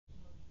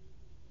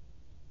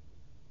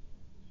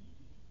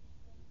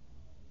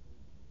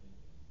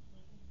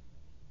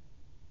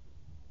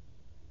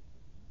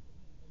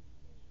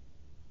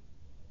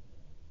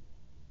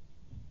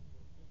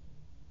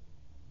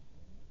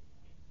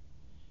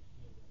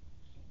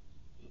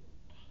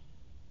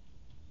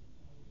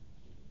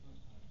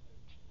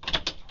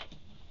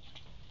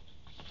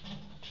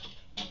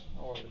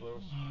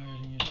Lewis? Alright,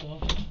 and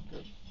yourself?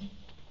 Good.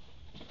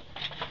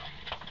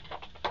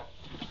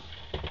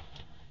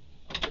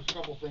 There's a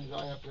couple things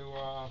I have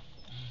to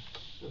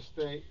just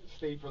state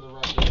for the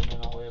record, and then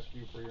I'll ask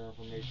you for your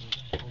information.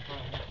 Okay.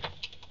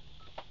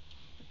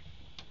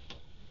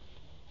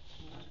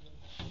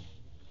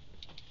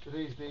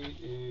 Today's date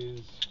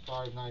is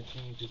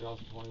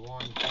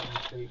 5/19/2021.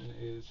 Current statement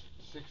is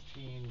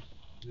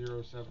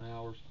 16:07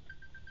 hours.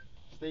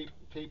 Tape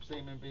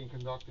statement being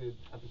conducted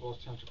at the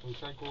Gloucester Township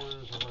Police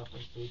Headquarters in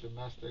reference to a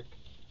domestic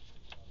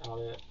out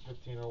at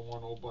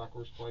 1501 Old Black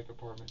Horse Pike,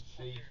 Apartment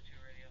C.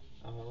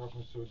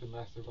 Reference to a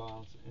domestic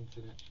violence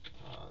incident.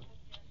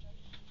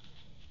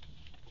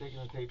 Taking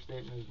the tape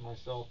statement is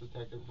myself,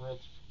 Detective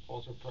Ritz.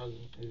 Also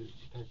present is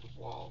Detective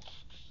Wallace.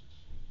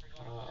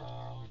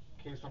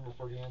 Case number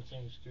for the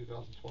incident is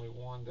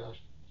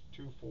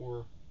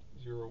 2021-24013.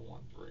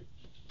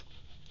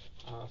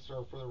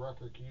 Sir, for the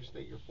record, can you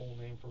state your full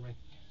name for me?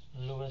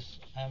 Louis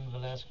M.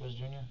 Velasquez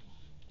Jr.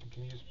 And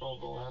can you spell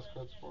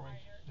Velasquez for me?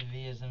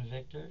 V as in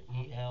Victor,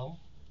 E-L-A-Z-Q-U-E-Z.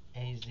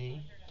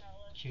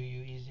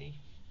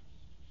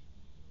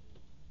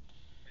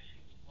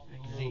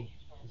 Z.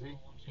 Z?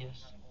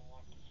 Yes.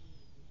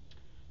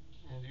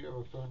 And do you have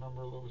a phone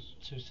number, Louis?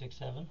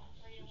 267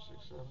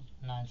 267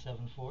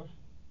 974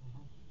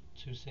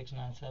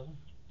 2697.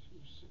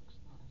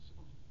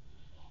 2697.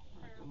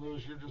 Alright, and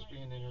Louis, you're just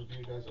being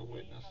interviewed as a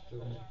witness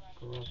today,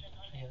 correct?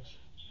 Yes.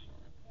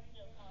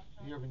 Alright.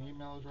 Do you have an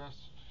email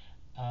address?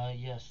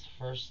 Yes.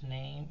 First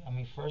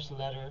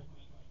letter,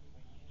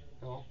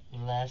 L.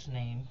 last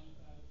name,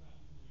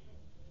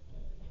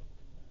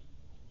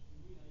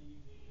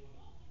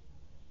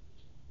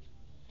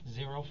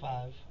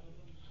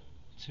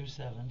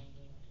 0527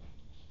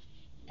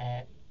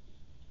 at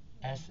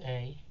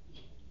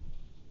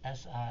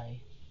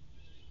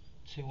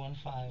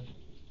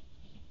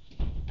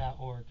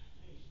SASI215.org.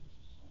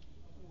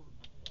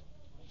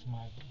 It's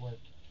my work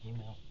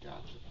email.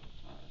 Gotcha.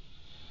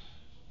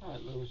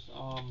 Alright, Louis.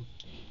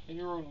 In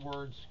your own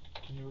words,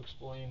 can you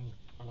explain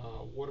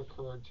what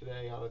occurred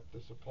today out at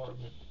this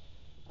apartment,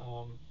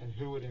 and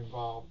who it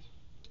involved?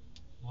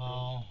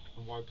 Well,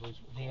 and why police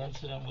were the called?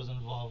 incident was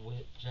involved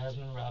with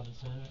Jasmine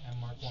Robinson and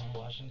Marquand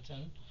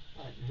Washington.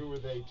 Alright, who are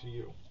they to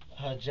you?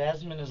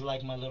 Jasmine is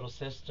like my little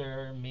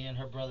sister. Me and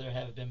her brother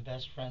have been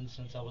best friends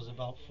since I was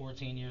about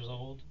 14 years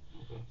old.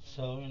 Okay.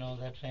 So,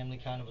 that family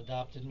kind of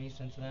adopted me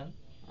since then.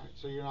 Alright,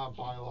 so you're not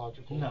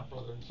biological No.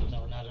 brother and sister?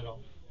 No, not at all.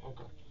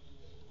 Okay.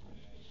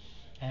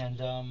 And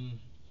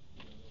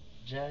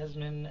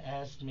Jasmine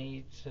asked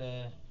me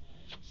to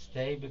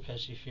stay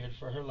because she feared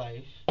for her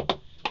life,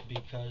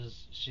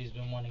 because she's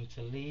been wanting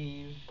to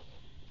leave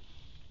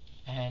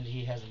and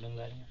he hasn't been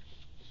letting her.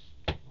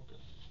 Okay.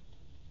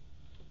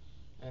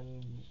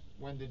 And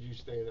when did you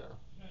stay there?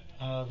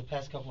 The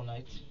past couple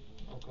nights.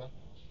 Okay.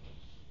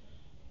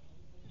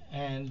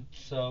 And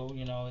so,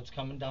 it's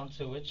coming down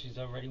to it. She's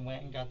already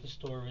went and got the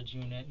storage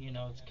unit.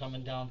 It's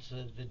coming down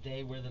to the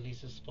day where the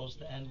lease is supposed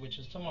to end, which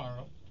is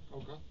tomorrow.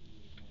 Okay.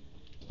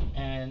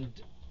 And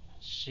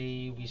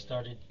we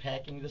started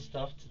packing the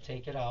stuff to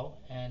take it out,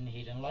 and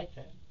he didn't like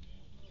that.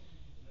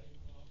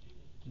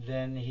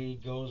 Then he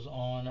goes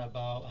on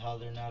about how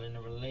they're not in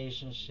a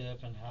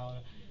relationship and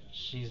how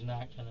she's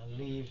not gonna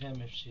leave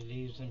him. If she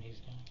leaves him, he's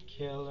gonna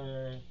kill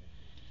her.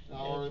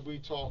 Now, are they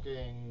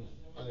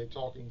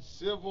talking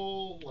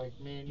civil, like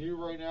me and you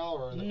right now,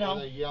 or No,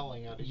 are they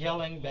yelling at each other?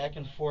 Yelling back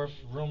and forth,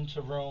 room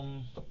to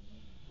room.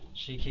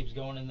 She keeps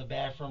going in the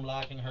bathroom,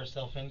 locking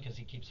herself in because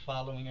he keeps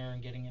following her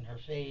and getting in her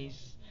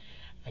face.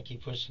 I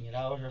keep pushing it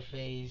out her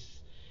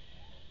face.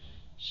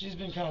 She's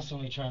been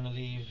constantly trying to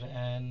leave,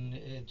 and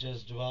it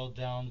just dwelled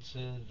down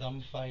to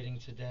them fighting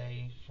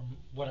today. From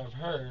what I've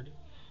heard,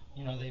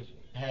 they've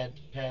had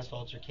past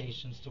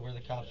altercations to where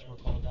the cops were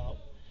called out.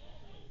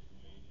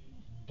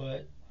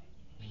 But,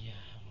 yeah,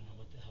 I don't know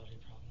what the hell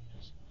their problem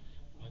is.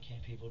 Why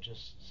can't people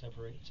just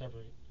separate?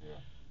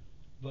 Yeah.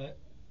 But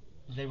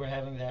they were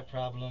having that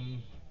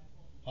problem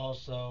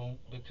also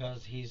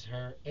because he's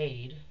her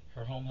aide,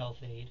 her home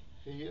health aide.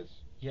 He is?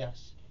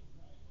 Yes.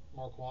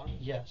 Marquand?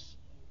 Yes.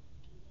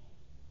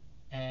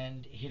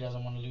 And he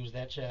doesn't want to lose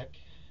that check.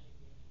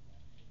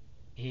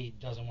 He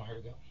doesn't want her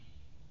to go.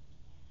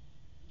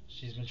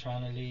 She's been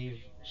trying to leave.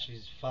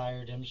 She's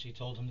fired him. She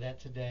told him that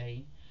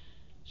today.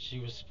 She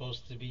was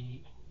supposed to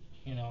be,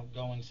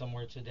 going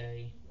somewhere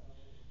today.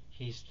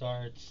 He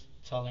starts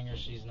telling her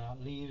she's not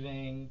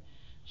leaving.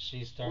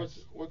 She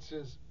starts... What's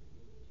his...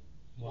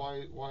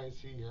 What? Why is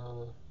he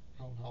her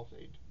home health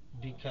aide?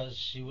 Because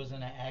she was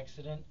in an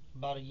accident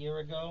about a year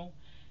ago,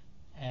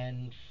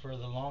 and for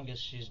the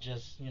longest she's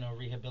just,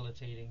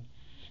 rehabilitating.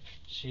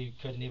 She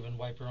couldn't even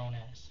wipe her own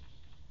ass.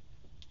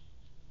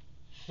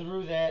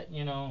 Through that,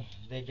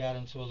 they got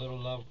into a little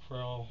love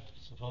quarrel.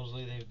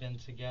 Supposedly they've been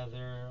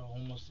together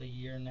almost a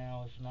year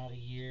now, if not a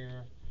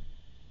year.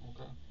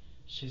 Okay.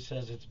 She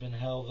says it's been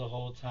hell the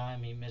whole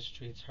time. He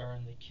mistreats her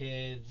and the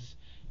kids.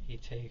 He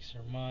takes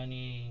her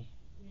money.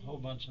 A whole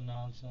bunch of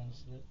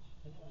nonsense that,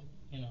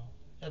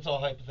 that's all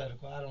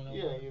hypothetical. I don't know.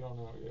 Yeah, you don't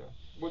know, yeah.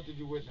 What did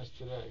you witness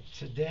today?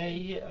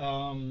 Today,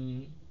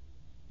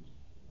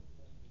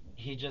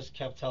 he just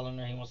kept telling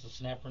her he wants to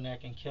snap her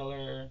neck and kill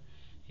her.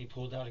 He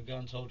pulled out a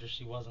gun, told her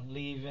she wasn't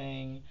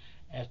leaving.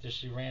 After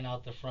she ran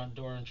out the front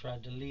door and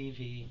tried to leave,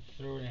 he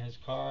threw it in his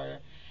car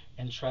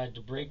and tried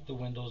to break the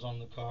windows on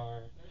the car.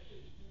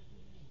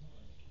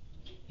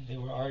 They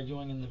were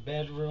arguing in the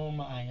bedroom.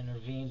 I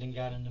intervened and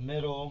got in the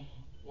middle.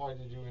 Why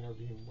did you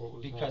intervene? What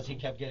was Because he happening?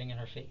 kept getting in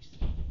her face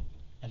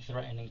and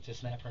threatening to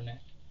snap her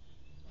neck.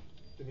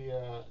 Did he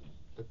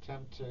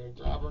attempt to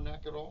grab her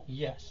neck at all?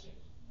 Yes.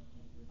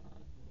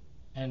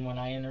 And when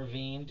I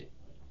intervened,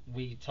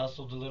 we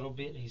tussled a little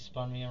bit. He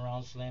spun me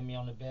around, slammed me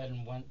on the bed,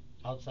 and went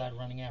outside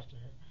running after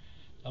her.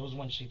 That was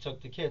when she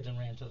took the kids and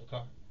ran to the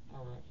car.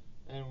 All right.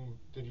 And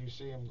did you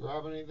see him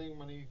grab anything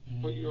when he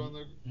put you on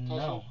the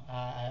tussle?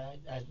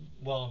 No.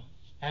 Well,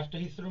 after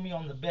he threw me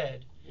on the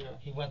bed, yeah,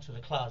 he went to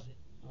the closet.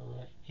 All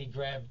right. He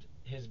grabbed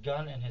his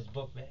gun and his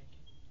book bag.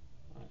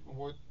 All right.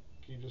 What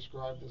can you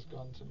describe this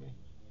gun to me?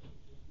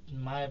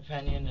 In my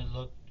opinion,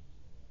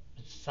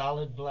 it's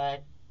solid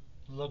black,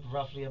 looked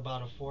roughly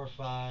about a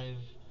 4.5.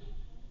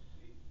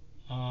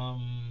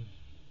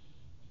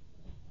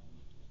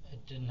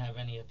 It didn't have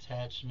any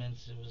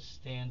attachments. It was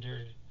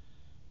standard.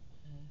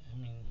 I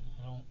mean,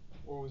 I don't.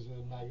 What was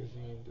the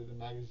magazine? Did the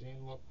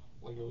magazine look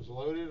like it was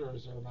loaded, or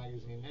is there a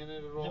magazine in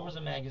it at all? There was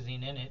a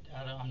magazine in it.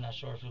 I'm not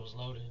sure if it was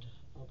loaded.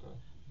 Okay.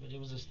 But it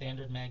was a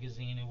standard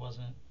magazine. It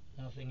wasn't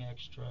nothing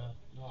extra.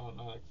 No,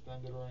 not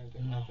extended or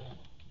anything No. like that?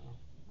 No.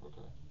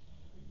 Okay.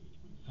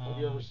 Have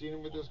you ever seen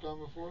him with this gun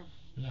before?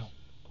 No.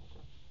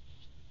 Okay.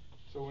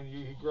 So when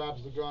he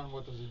grabs the gun,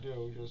 what does he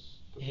do?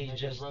 Does he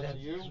make a threat to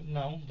you?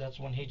 No, that's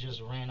when he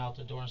just ran out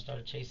the door and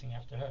started chasing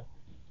after her.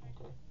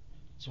 Okay.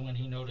 So when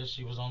he noticed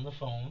she was on the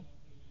phone,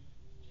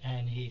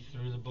 and he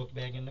threw the book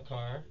bag in the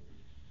car,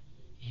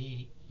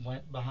 he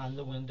went behind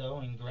the window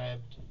and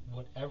grabbed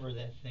whatever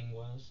that thing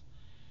was,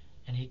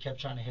 and he kept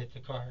trying to hit the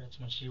car. That's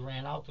when she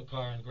ran out the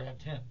car and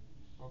grabbed him.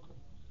 Okay.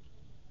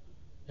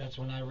 That's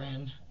when I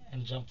ran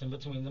and jumped in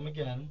between them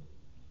again.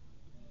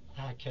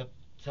 I kept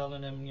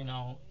telling him,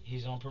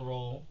 he's on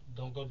parole.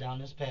 Don't go down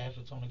this path.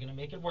 It's only going to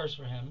make it worse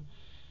for him.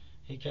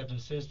 He kept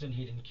insisting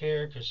he didn't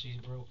care because she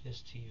broke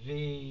this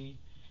TV.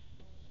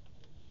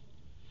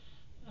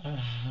 I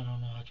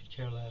don't know. I could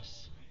care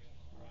less.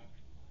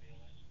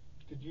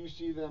 Did you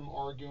see them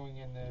arguing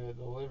in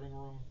the living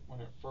room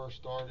when it first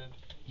started?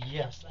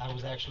 Yes, I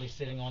was actually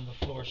sitting on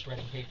the floor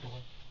shredding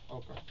paperwork.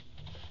 Okay.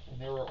 And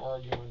they were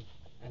arguing,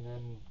 and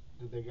then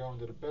did they go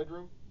into the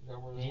bedroom? Is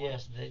that where they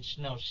Yes,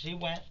 no, she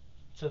went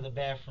to the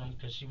bathroom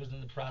because she was in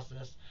the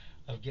process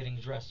of getting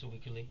dressed so we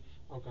could leave.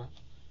 Okay.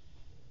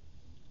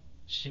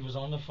 She was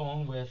on the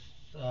phone with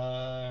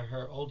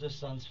her oldest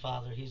son's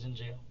father. He's in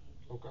jail.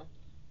 Okay.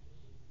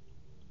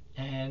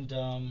 And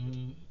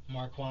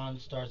Marquand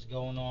starts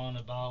going on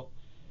about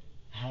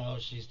how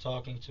she's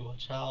talking to a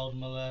child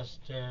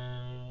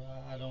molester.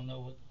 I don't know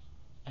what.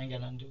 I ain't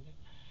got nothing to do with it.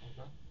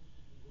 Okay.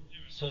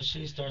 So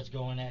she starts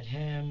going at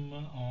him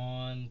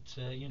on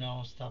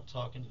to, stop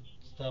talking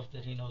stuff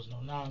that he knows no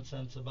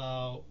nonsense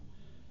about.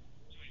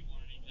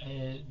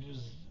 It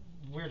was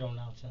weirdo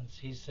nonsense.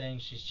 He's saying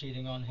she's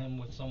cheating on him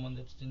with someone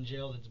that's in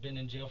jail, that's been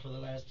in jail for the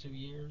last 2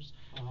 years.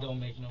 Don't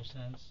make no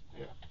sense.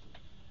 Yeah.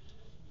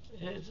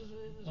 It's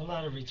a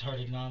lot of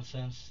retarded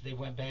nonsense. They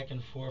went back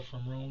and forth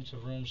from room to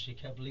room. She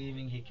kept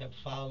leaving. He kept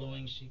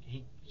following.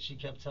 She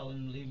kept telling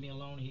him, leave me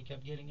alone. He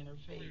kept getting in her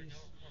face.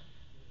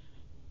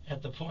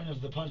 At the point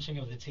of the punching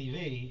of the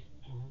TV,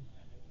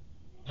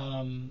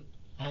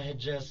 I had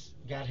just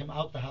got him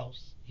out the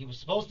house. He was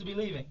supposed to be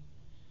leaving.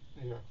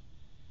 Yeah.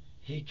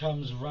 He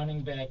comes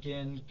running back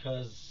in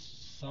because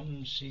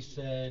something she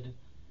said.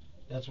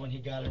 That's when he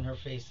got in her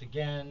face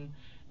again.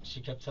 She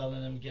kept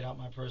telling him, get out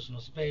my personal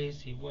space.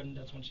 He wouldn't.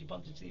 That's when she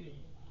punched the TV.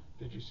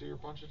 Did you see her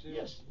punch the TV?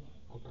 Yes.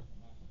 Okay.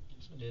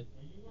 Yes, I did.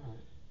 All right.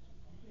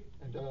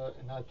 And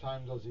in that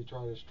time, does he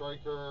try to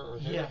strike her or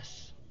hit her?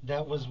 Yes.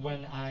 That was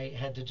when I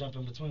had to jump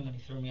in between when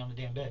he threw me on the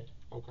damn bed.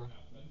 Okay.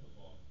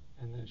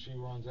 And then she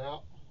runs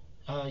out?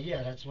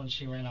 Yeah, that's when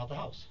she ran out the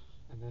house.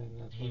 And then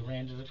that's he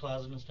ran to the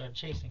closet and started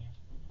chasing her.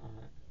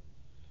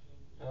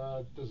 All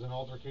right. Does an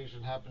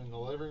altercation happen in the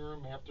living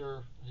room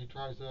after he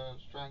tries to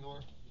strangle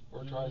her?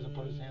 Or tries to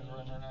put his hands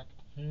around her neck?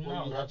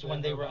 No, that's when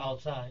they were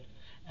outside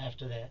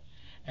after that.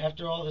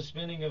 After all the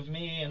spinning of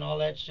me and all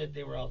that shit,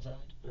 they were outside.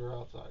 They were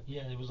outside?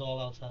 Yeah, it was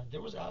all outside.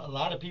 There was a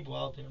lot of people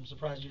out there. I'm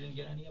surprised you didn't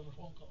get any other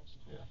phone calls.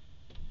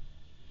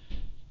 Yeah.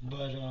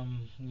 But,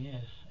 yeah,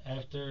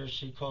 after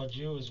she called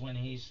you is when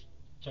he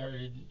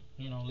started,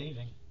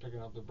 leaving.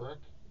 Picking up the brick?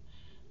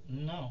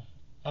 No.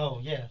 Oh,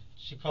 yeah.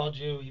 She called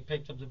you. He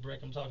picked up the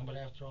brick. I'm talking about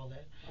after all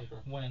that.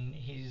 Okay. When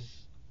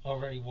he's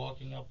already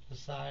walking up the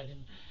side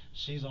and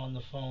she's on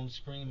the phone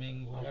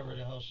screaming, whatever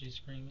the hell she's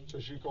screaming. So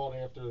she called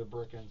after the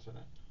brick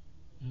incident?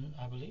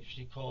 I believe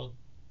she called.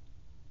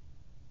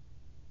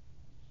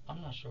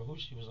 I'm not sure who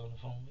she was on the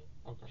phone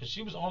with. Okay. Because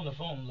she was on the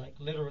phone, like,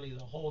 literally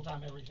the whole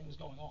time everything was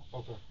going on.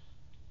 Okay.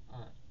 All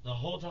right. The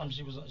whole time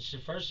she was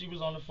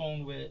on the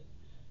phone with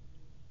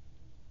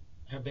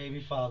her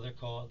baby father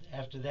called.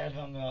 After that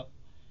hung up,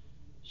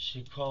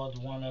 she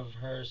called one of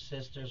her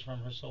sisters from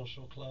her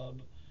social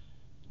club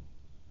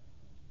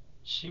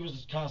She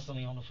was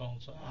constantly on the phone,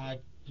 so I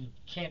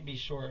can't be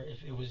sure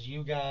if it was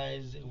you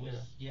guys. It was,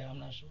 yeah, I'm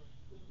not sure.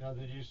 Now,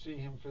 did you see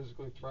him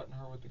physically threaten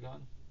her with the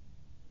gun?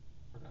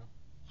 Or no?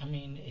 I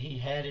mean, he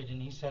had it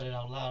and he said it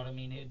out loud. I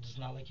mean, it's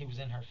not like he was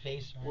in her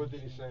face or What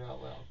did he anything. say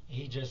out loud?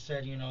 He just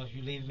said, you know, if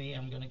you leave me,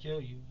 I'm gonna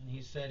kill you. And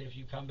he said, if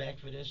you come back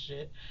for this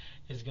shit,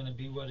 it's gonna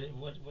be what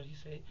he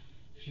say?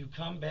 If you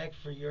come back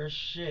for your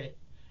shit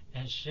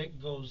and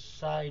shit goes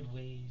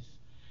sideways,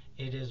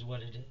 it is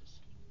what it is.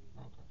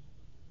 Okay.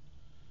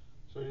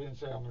 So he didn't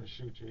say I'm gonna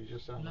shoot you. He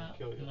just said I'm gonna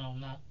kill you. No,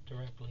 not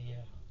directly.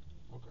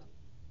 Yeah. Okay.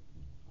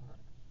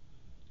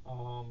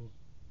 All right.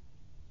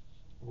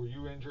 Were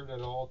you injured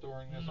at all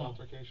during this No.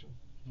 altercation?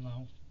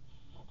 No.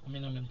 Okay. I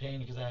mean, I'm in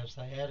pain because I have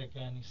sciatica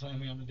and he slammed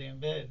me on the damn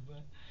bed.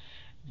 But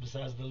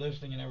besides the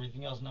lifting and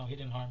everything else, no, he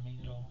didn't harm me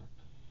at all.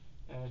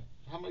 And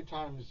how many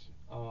times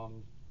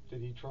did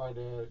he try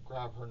to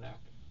grab her neck?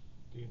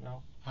 Do you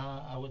know?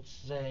 I would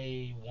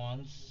say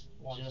once.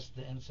 Just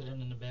the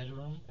incident in the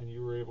bedroom. And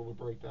you were able to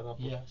break that up?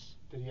 Yes.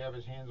 Did he have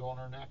his hands on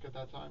her neck at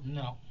that time?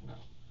 No. No.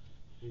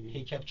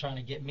 He kept trying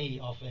to get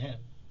me off of him.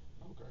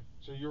 Okay.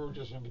 So you were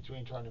just in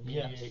between trying to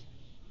mediate? Yes.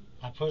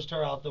 I pushed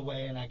her out the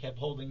way and I kept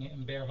holding it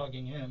and bear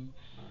hugging him.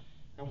 Right.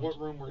 And what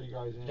room were you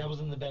guys in? That was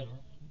in the bedroom.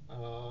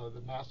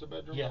 The master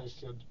bedroom?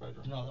 Yes. Or the kid's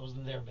bedroom? No, that was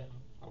in their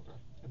bedroom. Okay.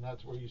 And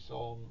that's where you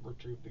saw him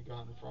retrieve the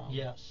gun from?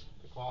 Yes.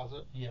 The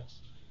closet?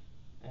 Yes.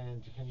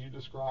 And can you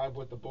describe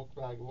what the book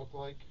bag looked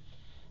like?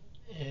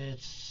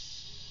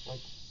 It's like,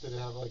 did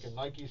it have like a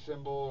Nike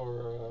symbol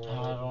or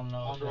I don't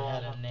know if it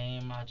had Armour? a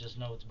name. I just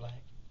know it's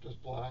black.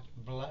 Just black?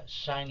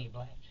 Shiny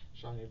black.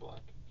 Shiny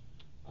black.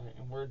 All right.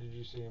 And where did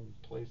you see him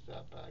place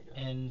that bag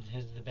at? In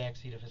the back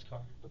seat of his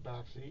car. The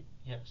back seat?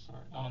 Yes. All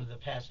right. On the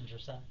passenger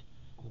side.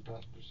 On the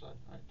passenger side.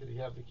 All right. Did he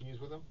have the keys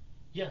with him?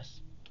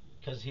 Yes.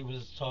 Because he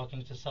was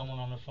talking to someone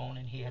on the phone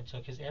and he had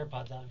took his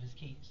AirPods out of his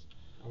keys.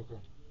 Okay.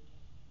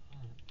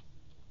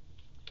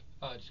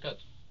 I just got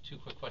two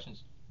quick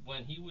questions.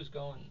 When he was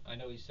going, I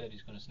know he said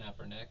he's going to snap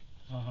her neck.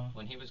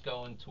 When he was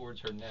going towards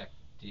her neck,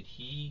 did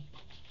he,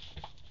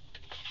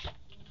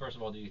 first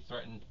of all, did he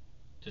threaten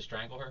to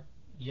strangle her?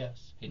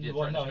 Yes. He did.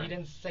 Well, no, he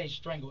didn't say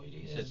strangle.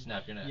 He said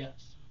snap your neck.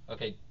 Yes.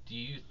 Okay. Do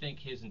you think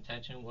his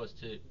intention was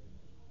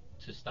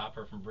to stop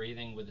her from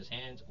breathing with his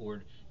hands, or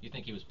do you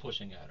think he was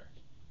pushing at her?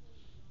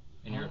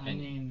 In your opinion.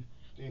 I mean,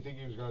 do you think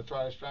he was going to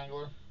try to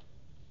strangle her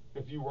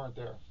if you weren't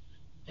there?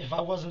 If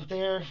I wasn't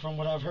there, from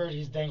what I've heard,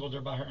 he's dangled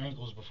her by her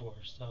ankles before,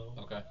 so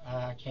okay.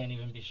 I can't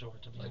even be sure,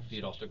 to be honest. Like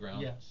feet off the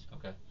ground? Yes.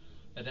 Okay.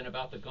 And then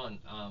about the gun,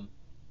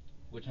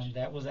 and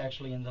that was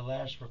actually in the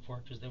last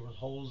report, because there were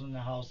holes in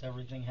the house,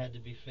 everything had to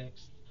be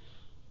fixed.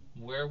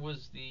 Where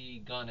was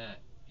the gun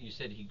at? You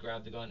said he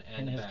grabbed the gun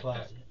and in the his backpack.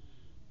 Closet.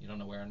 You don't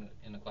know where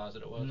in the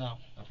closet it was? No.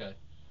 Okay.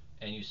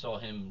 And you saw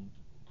him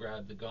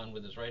grab the gun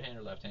with his right hand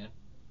or left hand?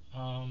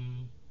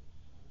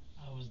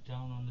 I was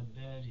down on the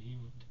bed.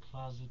 The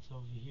closet's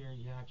over here.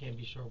 Yeah, I can't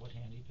be sure what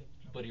hand he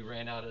picked up. But he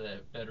ran out of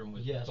that bedroom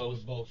with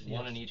both, one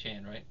yes. in each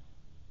hand, right?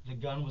 The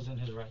gun was in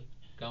his right.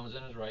 Gun was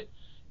in his right.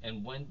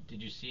 And when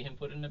did you see him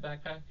put it in the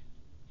backpack?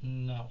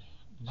 No.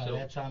 By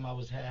that time, I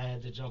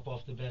had to jump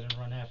off the bed and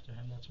run after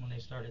him. That's when they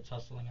started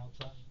tussling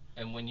outside.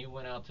 And when you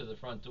went out to the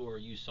front door,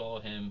 you saw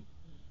him.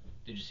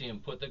 Did you see him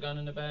put the gun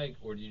in the bag,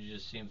 or did you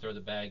just see him throw the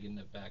bag in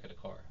the back of the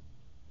car?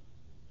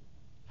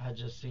 I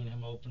just seen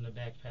him open the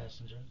back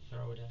passenger and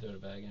throw it in. Throw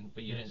the bag in,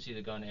 but you Yes. didn't see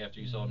the gun after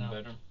you saw it in the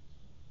bedroom?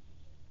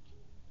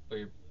 But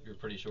you're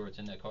pretty sure it's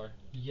in that car?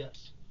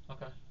 Yes.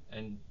 Okay.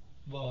 And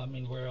well, I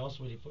mean, where else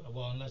would he put?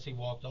 Well, unless he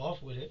walked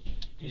off with it.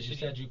 Because you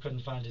said you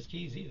couldn't find his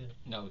keys either.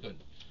 No, we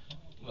couldn't.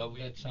 Well,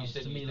 that sounds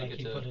to me like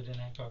he put it in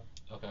that car.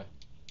 Okay.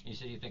 You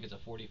said you think it's a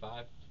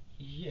 .45?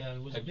 Yeah,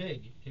 it was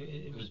big.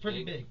 It was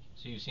pretty big.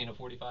 So you've seen a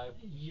 .45?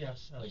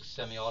 Yes. Like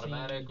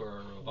semi-automatic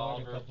or a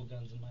revolver? Quite a couple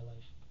guns in my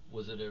life.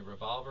 Was it a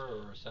revolver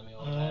or a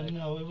semi-automatic?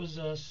 No, it was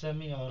a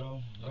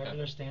semi-auto,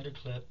 regular standard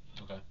clip.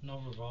 Okay.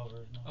 No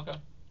revolver. No. Okay.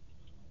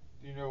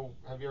 Do you know?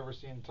 Have you ever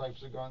seen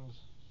types of guns?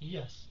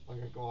 Yes.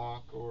 Like a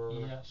Glock or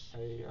a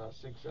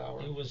 6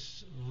 Sauer? It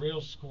was real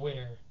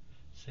square.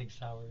 6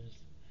 Sauers.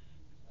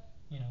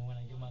 You know, when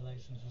I get my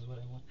license is what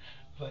I want.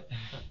 But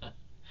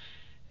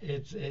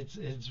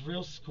it's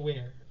real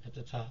square at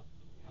the top.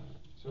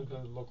 So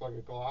does it look like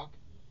a Glock?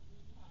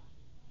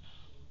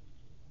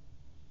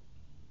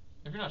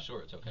 If you're not sure,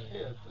 it's okay.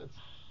 Yeah,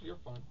 you're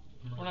fine.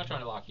 We're not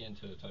trying to lock you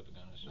into a type of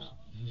gun. It's just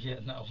yeah,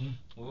 no.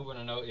 We want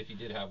to know if you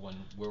did have one,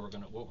 what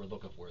we're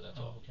looking for. That's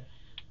all. Okay.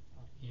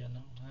 Yeah,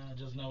 no. I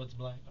just know it's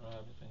black. I don't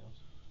have anything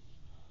else.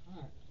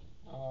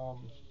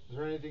 All right. Is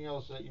there anything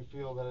else that you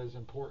feel that is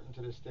important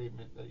to this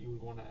statement that you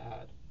would want to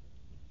add?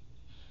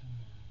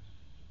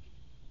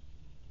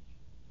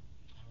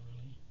 Not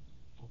really.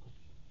 Okay.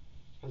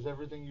 Has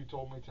everything you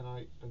told me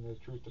tonight been the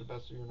truth to the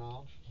best of your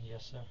knowledge?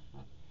 Yes, sir.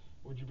 Right.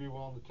 Would you be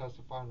willing to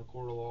testify in the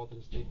court of law to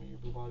the statement you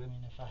provided? I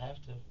mean, if I have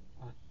to.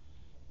 All right.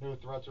 No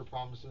threats or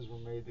promises were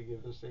made to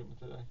give this statement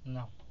today?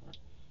 No. All right.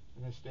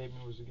 And this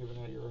statement was given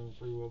at your own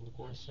free will in the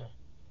court? Yes, sir.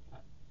 All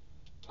right.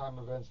 Time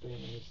of end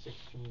statement is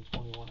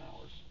 16:21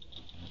 hours.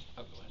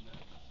 I'll go ahead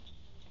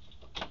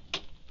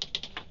and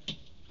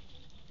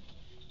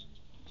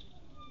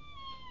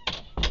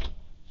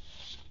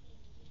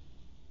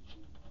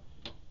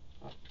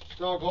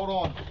Doug, hold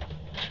on.